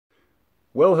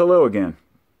Well, hello again.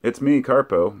 It's me,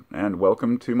 Carpo, and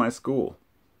welcome to my school.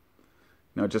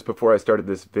 Now, just before I started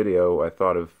this video, I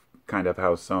thought of kind of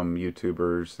how some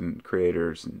YouTubers and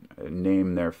creators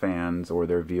name their fans or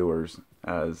their viewers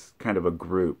as kind of a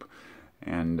group.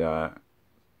 And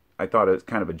I thought it's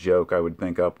kind of a joke. I would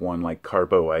think up one like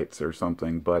Carpoites or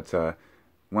something, but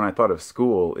when I thought of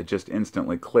school, it just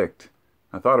instantly clicked.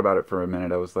 I thought about it for a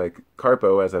minute. I was like,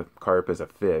 Carpo as a carp as a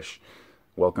fish.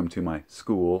 Welcome to my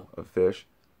school of fish.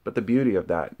 But the beauty of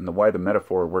that and why the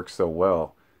metaphor works so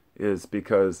well is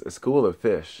because a school of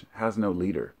fish has no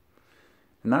leader.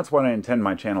 And that's what I intend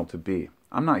my channel to be.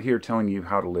 I'm not here telling you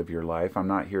how to live your life. I'm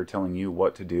not here telling you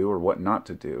what to do or what not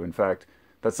to do. In fact,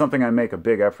 that's something I make a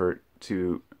big effort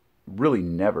to really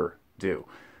never do.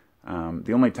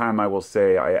 The only time I will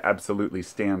say I absolutely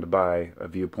stand by a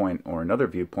viewpoint or another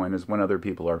viewpoint is when other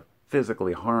people are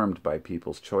physically harmed by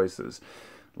people's choices,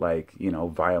 like,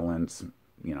 violence,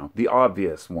 the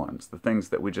obvious ones, the things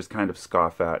that we just kind of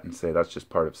scoff at and say that's just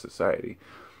part of society.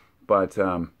 But,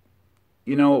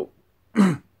 you know,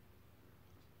 I'm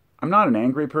not an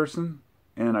angry person,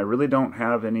 and I really don't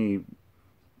have any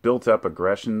built up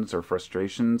aggressions or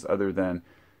frustrations other than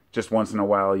just once in a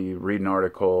while you read an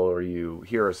article or you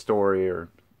hear a story, or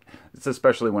it's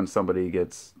especially when somebody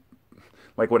gets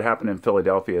like what happened in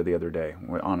Philadelphia the other day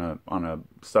on a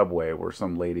subway where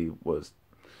some lady was,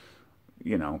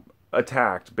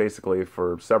 attacked basically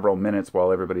for several minutes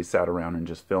while everybody sat around and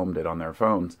just filmed it on their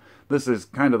phones. This is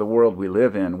kind of the world we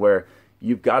live in where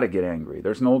you've got to get angry.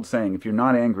 There's an old saying, if you're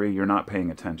not angry, you're not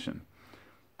paying attention.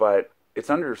 But it's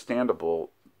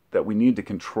understandable that we need to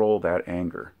control that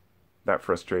anger, that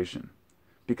frustration.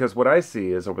 Because what I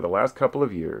see is over the last couple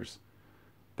of years,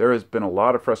 there has been a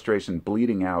lot of frustration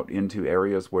bleeding out into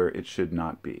areas where it should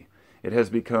not be. It has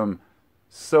become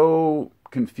so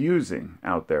confusing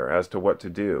out there as to what to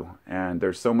do, and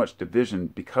there's so much division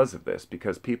because of this,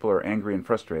 because people are angry and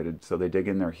frustrated, so they dig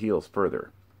in their heels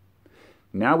further.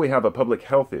 Now we have a public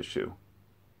health issue,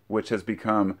 which has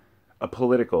become a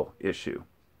political issue.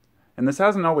 And this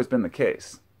hasn't always been the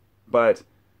case, but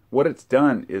what it's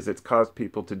done is it's caused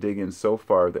people to dig in so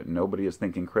far that nobody is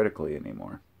thinking critically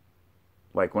anymore.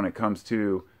 Like when it comes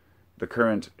to the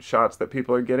current shots that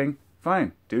people are getting,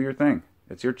 fine, do your thing.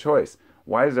 It's your choice.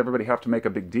 Why does everybody have to make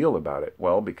a big deal about it?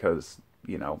 Well, because,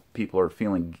 people are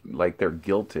feeling like they're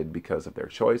guilted because of their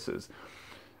choices.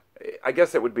 I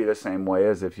guess it would be the same way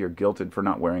as if you're guilted for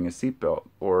not wearing a seatbelt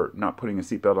or not putting a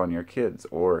seatbelt on your kids,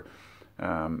 or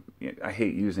I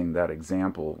hate using that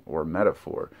example or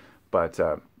metaphor, but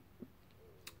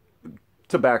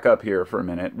to back up here for a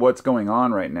minute, what's going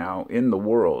on right now in the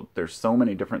world, there's so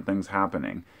many different things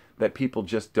happening that people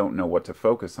just don't know what to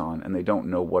focus on, and they don't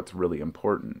know what's really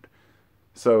important.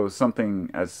 So something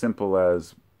as simple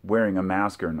as wearing a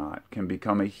mask or not can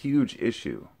become a huge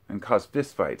issue and cause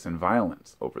fistfights and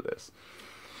violence over this.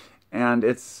 And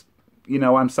it's,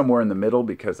 I'm somewhere in the middle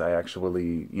because I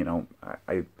actually,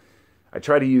 I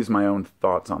try to use my own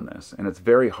thoughts on this, and it's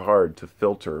very hard to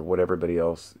filter what everybody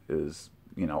else is,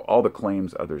 all the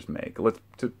claims others make.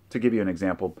 To give you an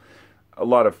example, a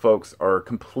lot of folks are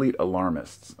complete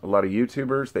alarmists. A lot of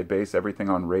YouTubers, they base everything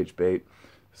on rage bait.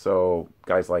 So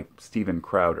guys like Steven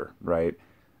Crowder, right?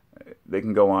 They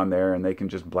can go on there and they can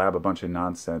just blab a bunch of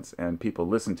nonsense, and people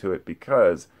listen to it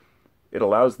because it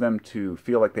allows them to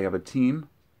feel like they have a team.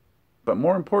 But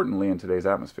more importantly, in today's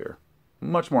atmosphere,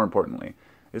 much more importantly,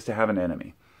 is to have an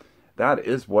enemy. That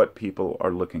is what people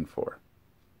are looking for.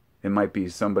 It might be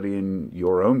somebody in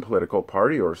your own political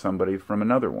party or somebody from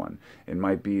another one. It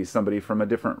might be somebody from a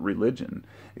different religion.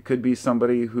 It could be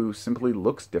somebody who simply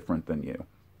looks different than you.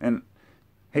 And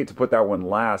hate to put that one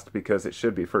last because it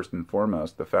should be first and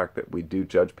foremost the fact that we do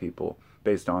judge people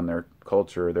based on their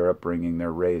culture, their upbringing,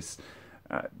 their race.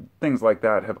 Things like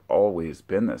that have always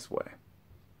been this way.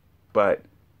 But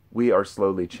we are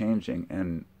slowly changing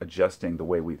and adjusting the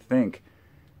way we think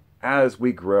as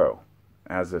we grow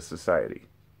as a society.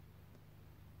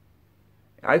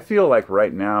 I feel like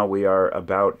right now we are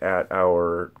about at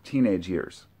our teenage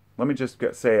years. Let me just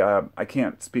say I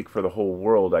can't speak for the whole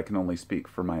world. I can only speak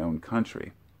for my own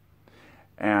country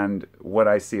and what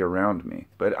I see around me.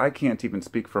 But I can't even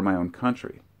speak for my own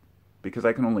country because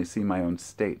I can only see my own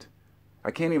state. I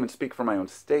can't even speak for my own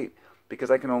state because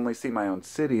I can only see my own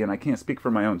city, and I can't speak for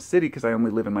my own city because I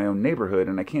only live in my own neighborhood,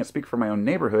 and I can't speak for my own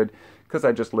neighborhood because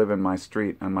I just live in my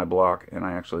street and my block, and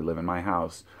I actually live in my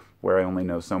house where I only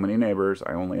know so many neighbors.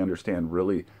 I only understand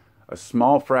really a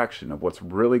small fraction of what's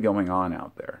really going on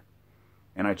out there.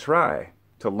 And I try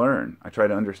to learn. I try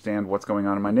to understand what's going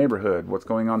on in my neighborhood, what's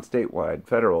going on statewide,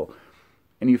 federal.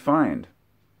 And you find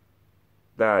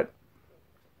that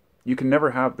you can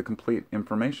never have the complete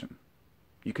information.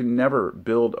 You can never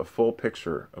build a full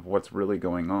picture of what's really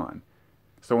going on.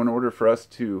 So in order for us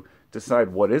to decide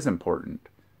what is important,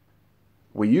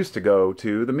 we used to go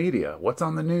to the media. What's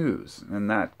on the news? And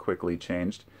that quickly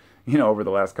changed. Over the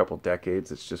last couple of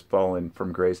decades, it's just fallen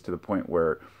from grace to the point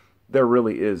where there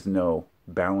really is no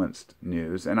balanced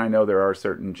news. And I know there are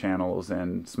certain channels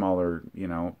and smaller,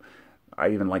 I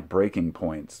even like Breaking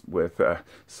Points with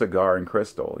Cigar and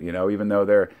Crystal, even though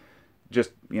they're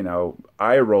just,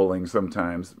 eye-rolling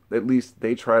sometimes, at least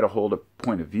they try to hold a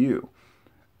point of view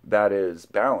that is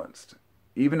balanced,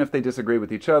 even if they disagree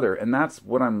with each other. And that's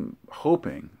what I'm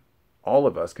hoping all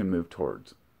of us can move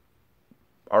towards.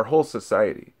 Our whole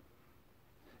society.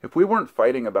 If we weren't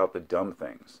fighting about the dumb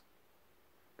things,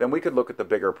 then we could look at the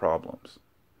bigger problems.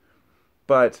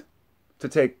 But to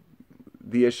take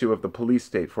the issue of the police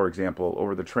state, for example,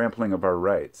 over the trampling of our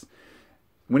rights,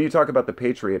 when you talk about the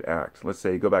Patriot Act, let's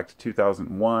say you go back to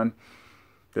 2001,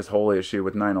 this whole issue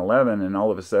with 9/11, and all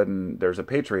of a sudden there's a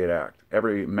Patriot Act.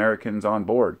 Every American's on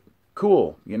board.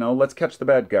 Cool, let's catch the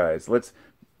bad guys. Let's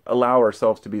allow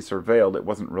ourselves to be surveilled. It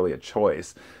wasn't really a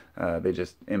choice. They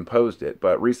just imposed it.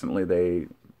 But recently they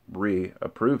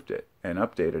reapproved it and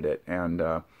updated it. And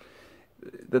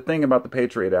the thing about the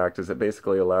Patriot Act is it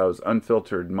basically allows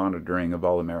unfiltered monitoring of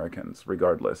all Americans,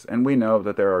 regardless. And we know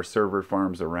that there are server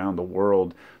farms around the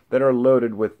world that are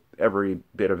loaded with every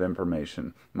bit of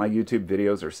information. My YouTube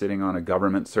videos are sitting on a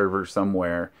government server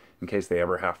somewhere in case they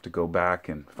ever have to go back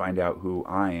and find out who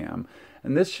I am.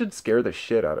 And this should scare the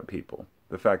shit out of people,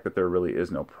 the fact that there really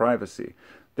is no privacy.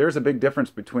 There's a big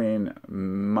difference between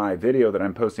my video that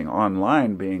I'm posting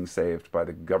online being saved by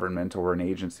the government or an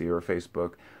agency or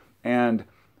Facebook and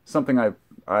something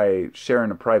I share in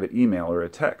a private email or a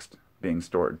text being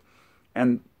stored.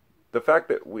 And the fact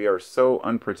that we are so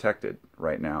unprotected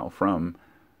right now from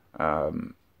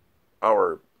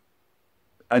our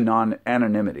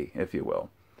anonymity, if you will.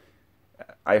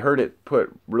 I heard it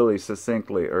put really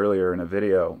succinctly earlier in a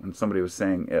video, and somebody was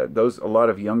saying a lot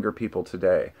of younger people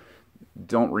today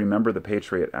don't remember the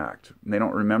Patriot Act. They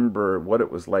don't remember what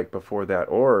it was like before that,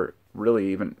 or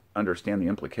really even understand the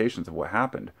implications of what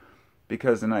happened.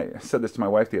 Because, and I said this to my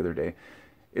wife the other day,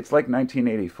 it's like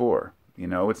 1984.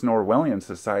 It's an Orwellian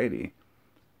society.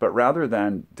 But rather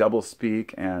than double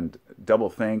speak and double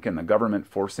think and the government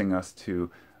forcing us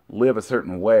to live a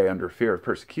certain way under fear of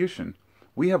persecution,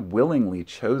 we have willingly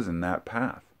chosen that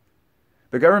path.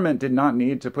 The government did not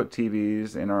need to put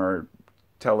TVs in our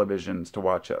televisions to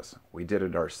watch us. We did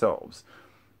it ourselves.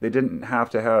 They didn't have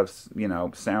to have,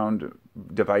 sound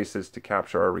devices to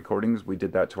capture our recordings. We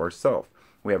did that to ourselves.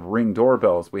 We have Ring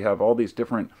doorbells. We have all these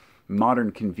different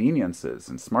modern conveniences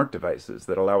and smart devices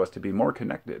that allow us to be more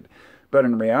connected. But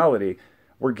in reality,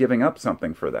 we're giving up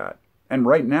something for that. And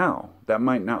right now, that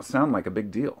might not sound like a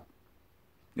big deal.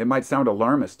 It might sound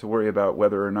alarmist to worry about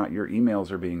whether or not your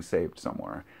emails are being saved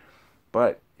somewhere.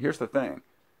 But here's the thing.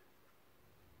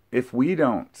 If we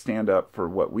don't stand up for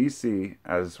what we see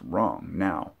as wrong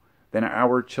now, then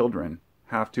our children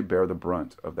have to bear the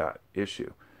brunt of that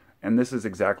issue. And this is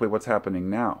exactly what's happening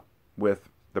now with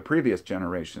the previous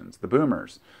generations, the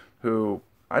boomers, who,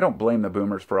 I don't blame the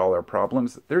boomers for all our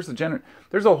problems. There's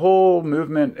a whole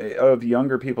movement of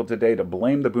younger people today to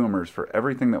blame the boomers for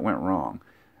everything that went wrong.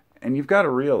 And you've got to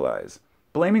realize,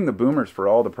 blaming the boomers for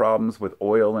all the problems with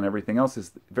oil and everything else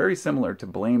is very similar to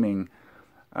blaming,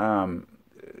 a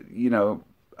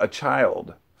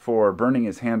child for burning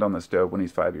his hand on the stove when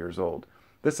he's 5 years old.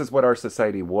 This is what our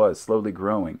society was, slowly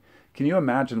growing. Can you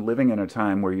imagine living in a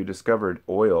time where you discovered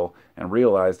oil and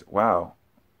realized, wow,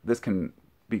 this can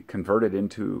be converted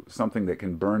into something that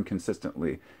can burn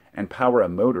consistently and power a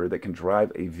motor that can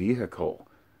drive a vehicle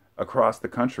across the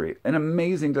country? An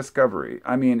amazing discovery.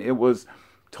 I mean, it was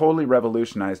totally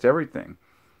revolutionized everything.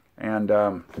 And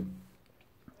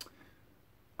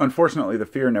unfortunately, the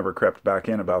fear never crept back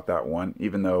in about that one,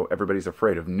 even though everybody's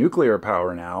afraid of nuclear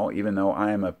power now, even though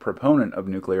I am a proponent of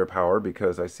nuclear power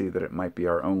because I see that it might be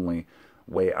our only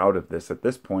way out of this at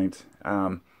this point.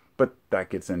 But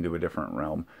that gets into a different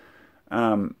realm.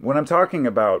 When I'm talking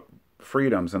about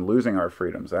freedoms and losing our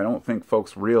freedoms, I don't think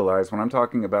folks realize when I'm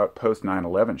talking about post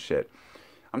 9/11 shit,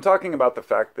 I'm talking about the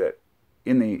fact that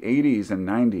in the 80s and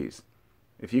 90s,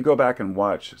 if you go back and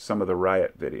watch some of the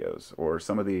riot videos or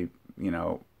some of the,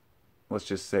 let's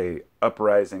just say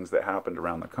uprisings that happened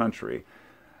around the country,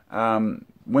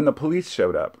 when the police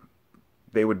showed up,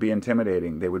 they would be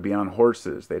intimidating. They would be on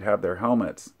horses. They'd have their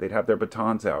helmets. They'd have their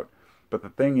batons out. But the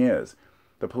thing is,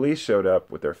 the police showed up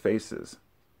with their faces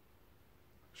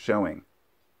showing,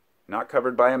 not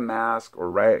covered by a mask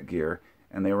or riot gear,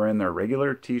 and they were in their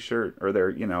regular t-shirt or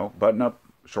their, button-up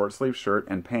short sleeve shirt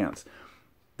and pants.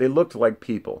 They looked like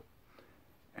people.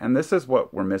 And this is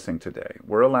what we're missing today.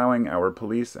 We're allowing our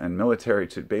police and military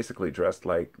to basically dress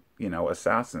like,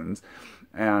 assassins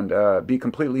and be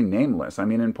completely nameless. I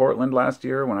mean, in Portland last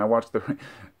year, when I watched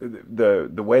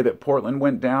the way that Portland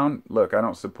went down, look, I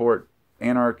don't support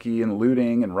anarchy and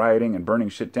looting and rioting and burning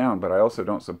shit down, but I also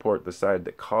don't support the side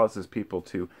that causes people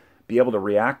to be able to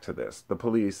react to this. The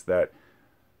police that,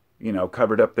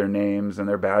 covered up their names and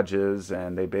their badges,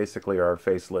 and they basically are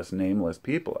faceless, nameless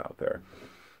people out there.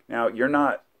 Now, you're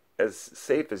not as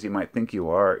safe as you might think you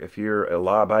are if you're a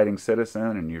law-abiding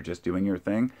citizen and you're just doing your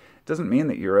thing. It doesn't mean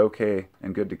that you're okay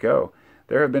and good to go.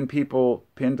 There have been people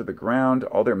pinned to the ground,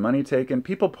 all their money taken,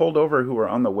 people pulled over who were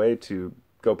on the way to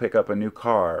go pick up a new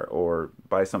car or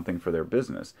buy something for their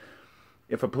business.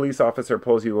 If a police officer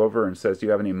pulls you over and says, "Do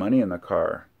you have any money in the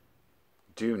car?"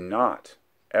 do not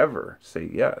ever say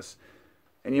yes.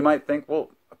 And you might think,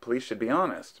 well, police should be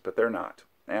honest, but they're not.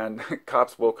 And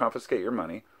cops will confiscate your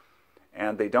money,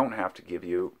 and they don't have to give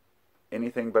you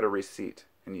anything but a receipt.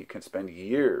 And you can spend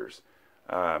years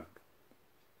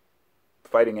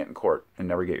fighting it in court and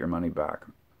never get your money back.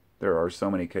 There are so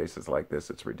many cases like this,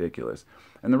 it's ridiculous.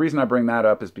 And the reason I bring that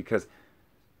up is because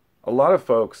a lot of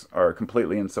folks are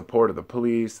completely in support of the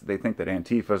police. They think that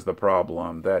Antifa is the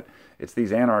problem, that it's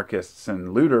these anarchists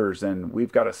and looters, and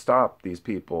we've got to stop these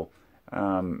people.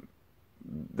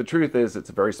 The truth is,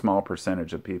 it's a very small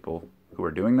percentage of people who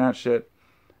are doing that shit.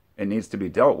 It needs to be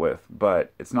dealt with,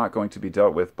 but it's not going to be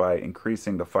dealt with by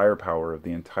increasing the firepower of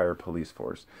the entire police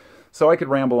force. So I could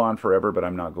ramble on forever, but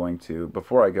I'm not going to.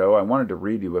 Before I go, I wanted to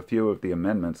read you a few of the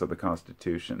amendments of the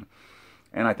Constitution.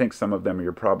 And I think some of them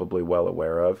you're probably well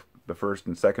aware of. The First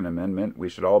and Second Amendment, we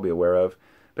should all be aware of.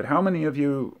 But how many of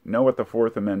you know what the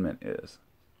Fourth Amendment is?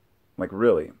 Like,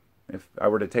 really? If I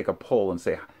were to take a poll and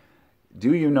say,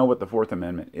 do you know what the Fourth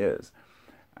Amendment is?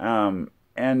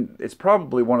 And it's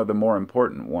probably one of the more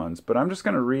important ones, but I'm just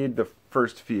going to read the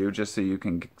first few just so you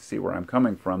can see where I'm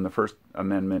coming from. The First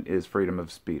Amendment is freedom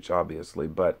of speech, obviously,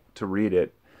 but to read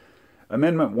it,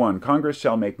 Amendment 1, Congress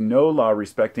shall make no law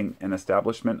respecting an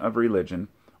establishment of religion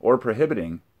or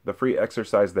prohibiting the free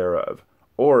exercise thereof,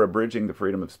 or abridging the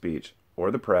freedom of speech,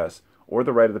 or the press, or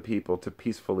the right of the people to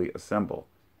peacefully assemble,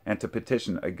 and to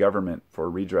petition a government for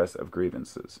redress of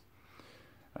grievances.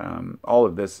 All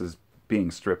of this is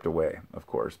being stripped away, of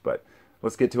course, but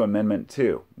let's get to Amendment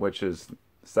 2, which is,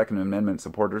 Second Amendment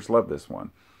supporters love this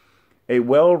one. A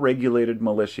well-regulated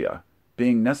militia,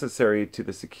 being necessary to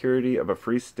the security of a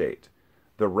free state,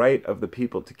 the right of the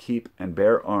people to keep and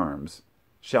bear arms,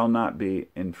 shall not be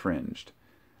infringed.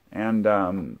 And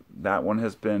that one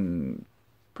has been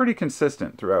pretty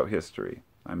consistent throughout history.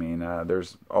 I mean,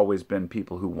 there's always been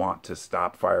people who want to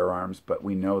stop firearms, but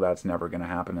we know that's never going to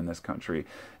happen in this country.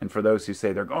 And for those who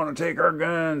say they're going to take our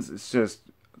guns, it's just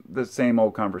the same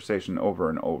old conversation over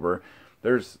and over.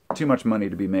 There's too much money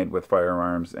to be made with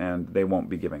firearms, and they won't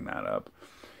be giving that up.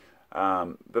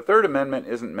 The Third Amendment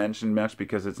isn't mentioned much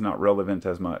because it's not relevant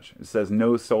as much. It says,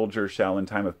 no soldier shall in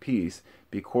time of peace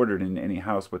be quartered in any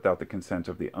house without the consent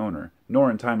of the owner, nor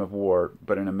in time of war,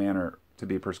 but in a manner to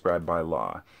be prescribed by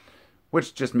law.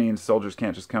 Which just means soldiers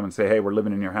can't just come and say, hey, we're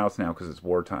living in your house now because it's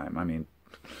wartime. I mean,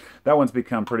 that one's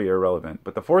become pretty irrelevant.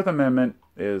 But the Fourth Amendment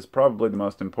is probably the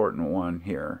most important one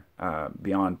here,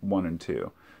 beyond 1 and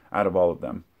 2, out of all of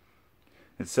them.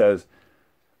 It says,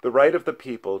 the right of the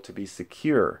people to be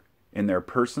secure in their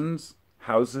persons,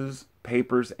 houses,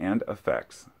 papers, and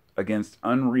effects against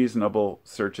unreasonable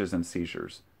searches and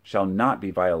seizures shall not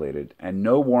be violated, and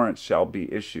no warrants shall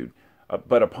be issued,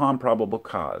 but upon probable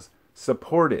cause,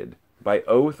 supported by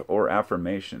oath or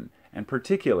affirmation, and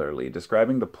particularly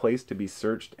describing the place to be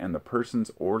searched and the persons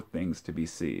or things to be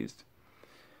seized.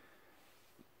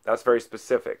 That's very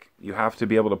specific. You have to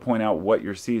be able to point out what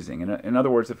you're seizing. In other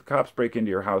words, if cops break into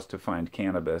your house to find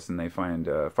cannabis and they find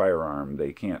a firearm,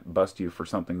 they can't bust you for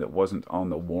something that wasn't on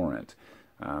the warrant.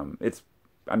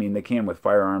 They can with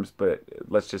firearms, but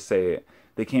let's just say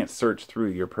they can't search through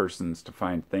your persons to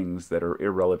find things that are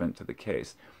irrelevant to the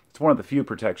case. It's one of the few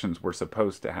protections we're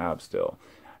supposed to have still.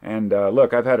 And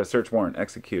look, I've had a search warrant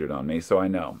executed on me, so I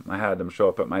know. I had them show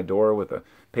up at my door with a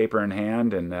paper in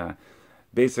hand and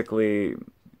basically,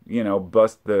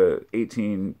 bust the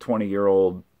 18,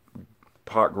 20-year-old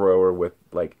pot grower with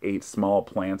like 8 small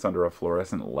plants under a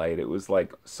fluorescent light. It was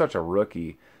like such a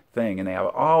rookie thing, and they have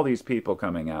all these people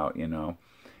coming out, And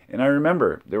I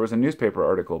remember there was a newspaper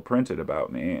article printed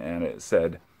about me, and it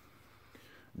said,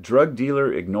 drug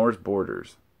dealer ignores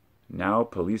borders. Now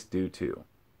police do too.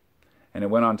 And it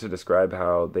went on to describe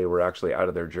how they were actually out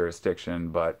of their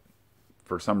jurisdiction, but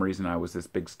for some reason I was this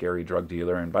big scary drug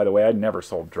dealer. And by the way, I'd never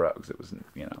sold drugs. It was,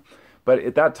 but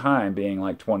at that time, being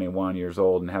like 21 years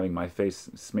old and having my face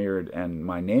smeared and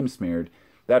my name smeared,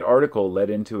 that article led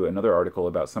into another article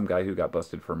about some guy who got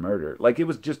busted for murder. Like, it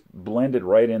was just blended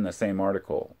right in the same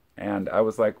article. And I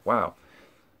was like, wow.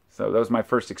 So that was my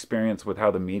first experience with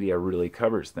how the media really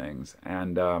covers things.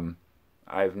 And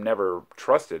I've never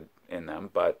trusted in them,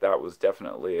 but that was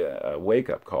definitely a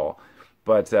wake-up call.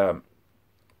 But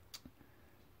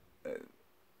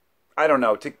I don't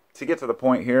know. To get to the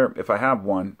point here, if I have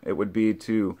one, it would be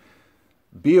to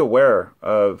be aware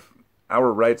of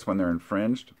our rights when they're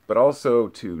infringed, but also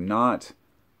to not,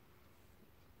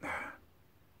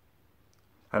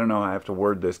 I don't know, I have to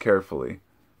word this carefully.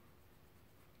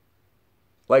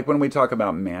 Like when we talk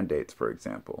about mandates, for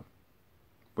example,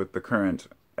 with the current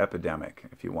epidemic,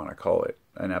 if you want to call it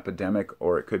an epidemic,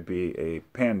 or it could be a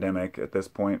pandemic at this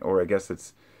point, or I guess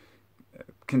it's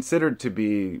considered to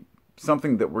be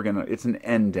something that it's an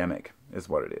endemic is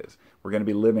what it is. We're going to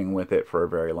be living with it for a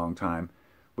very long time.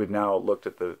 We've now looked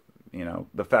at the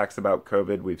facts about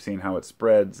COVID. We've seen how it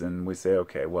spreads, and we say,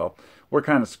 okay, well, we're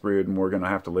kind of screwed, and we're going to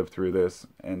have to live through this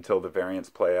until the variants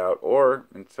play out, or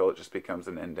until it just becomes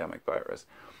an endemic virus.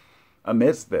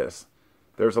 Amidst this,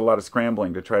 there's a lot of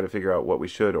scrambling to try to figure out what we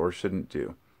should or shouldn't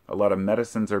do. A lot of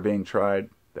medicines are being tried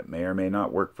that may or may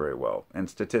not work very well, and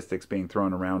statistics being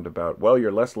thrown around about, well,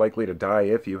 you're less likely to die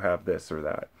if you have this or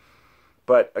that.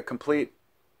 But a complete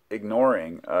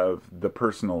ignoring of the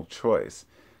personal choice.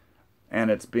 And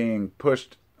it's being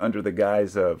pushed under the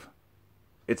guise of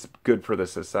it's good for the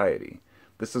society.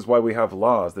 This is why we have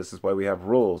laws. This is why we have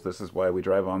rules. This is why we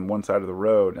drive on one side of the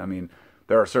road. I mean,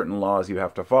 there are certain laws you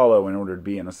have to follow in order to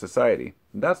be in a society.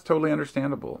 That's totally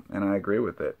understandable, and I agree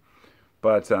with it.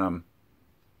 But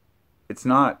it's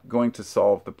not going to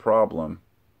solve the problem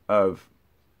of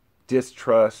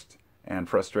distrust and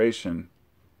frustration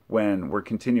when we're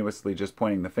continuously just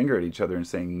pointing the finger at each other and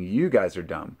saying, you guys are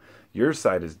dumb. Your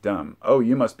side is dumb. Oh,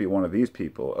 you must be one of these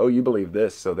people. Oh, you believe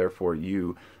this, so therefore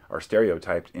you are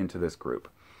stereotyped into this group.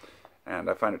 And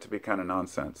I find it to be kind of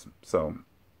nonsense. So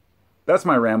that's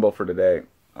my ramble for today.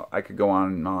 I could go on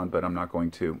and on, but I'm not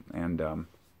going to. And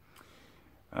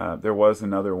there was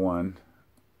another one.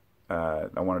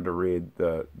 I wanted to read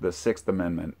the Sixth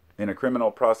Amendment. In a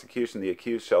criminal prosecution, the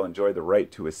accused shall enjoy the right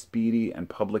to a speedy and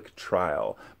public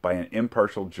trial by an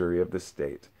impartial jury of the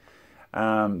state.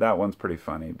 That one's pretty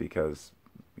funny because,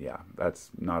 yeah, that's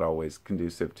not always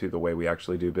conducive to the way we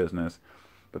actually do business.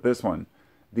 But this one,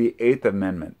 the Eighth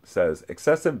Amendment says,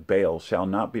 excessive bail shall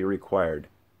not be required,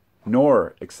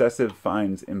 nor excessive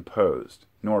fines imposed,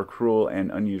 nor cruel and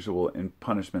unusual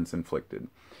punishments inflicted.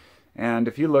 And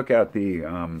if you look at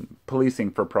the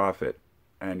policing for profit,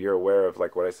 and you're aware of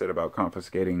like what I said about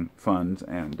confiscating funds,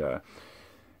 and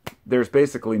there's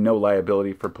basically no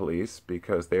liability for police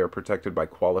because they are protected by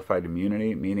qualified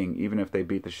immunity, meaning even if they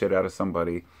beat the shit out of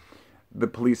somebody, the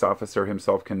police officer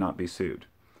himself cannot be sued.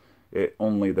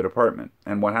 Only the department.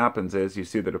 And what happens is you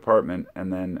sue the department,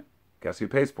 and then guess who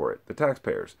pays for it? The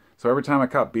taxpayers. So every time a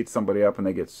cop beats somebody up and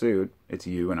they get sued, it's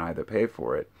you and I that pay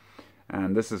for it.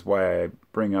 And this is why I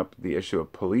bring up the issue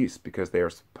of police, because they are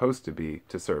supposed to be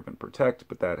to serve and protect,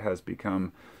 but that has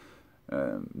become,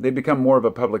 they become more of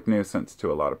a public nuisance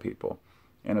to a lot of people.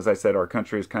 And as I said, our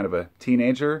country is kind of a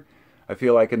teenager. I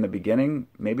feel like in the beginning,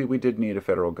 maybe we did need a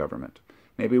federal government.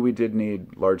 Maybe we did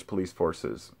need large police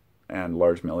forces and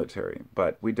large military,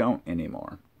 but we don't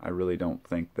anymore. I really don't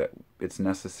think that it's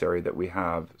necessary that we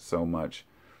have so much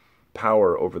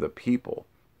power over the people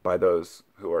by those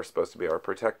who are supposed to be our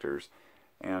protectors.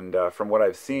 And from what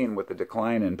I've seen with the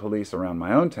decline in police around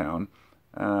my own town,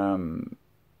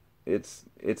 it's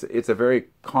a very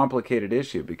complicated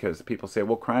issue because people say,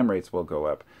 well, crime rates will go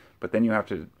up. But then you have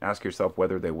to ask yourself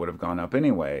whether they would have gone up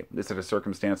anyway. Is it a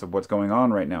circumstance of what's going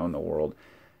on right now in the world?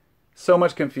 So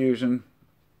much confusion,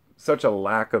 such a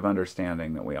lack of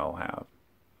understanding that we all have.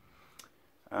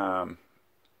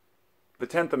 The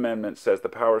 10th Amendment says the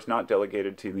powers not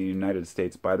delegated to the United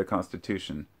States by the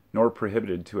Constitution, nor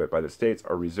prohibited to it by the states,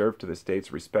 are reserved to the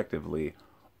states respectively,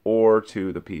 or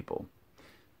to the people.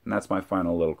 And that's my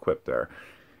final little quip there.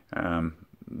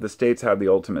 The states have the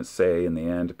ultimate say in the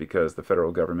end because the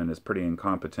federal government is pretty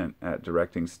incompetent at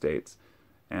directing states.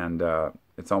 And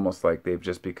it's almost like they've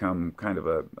just become kind of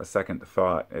a second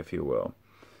thought, if you will.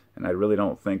 And I really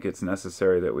don't think it's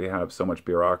necessary that we have so much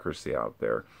bureaucracy out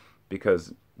there,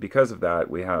 because of that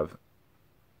we have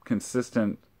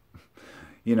consistent,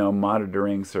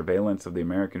 monitoring, surveillance of the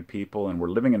American people, and we're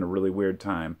living in a really weird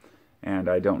time, and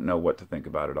I don't know what to think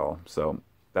about it all. So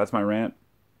that's my rant.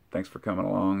 Thanks for coming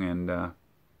along, and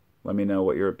Let me know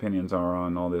what your opinions are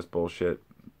on all this bullshit.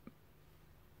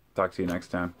 Talk to you next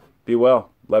time. Be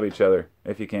well. Love each other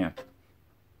if you can.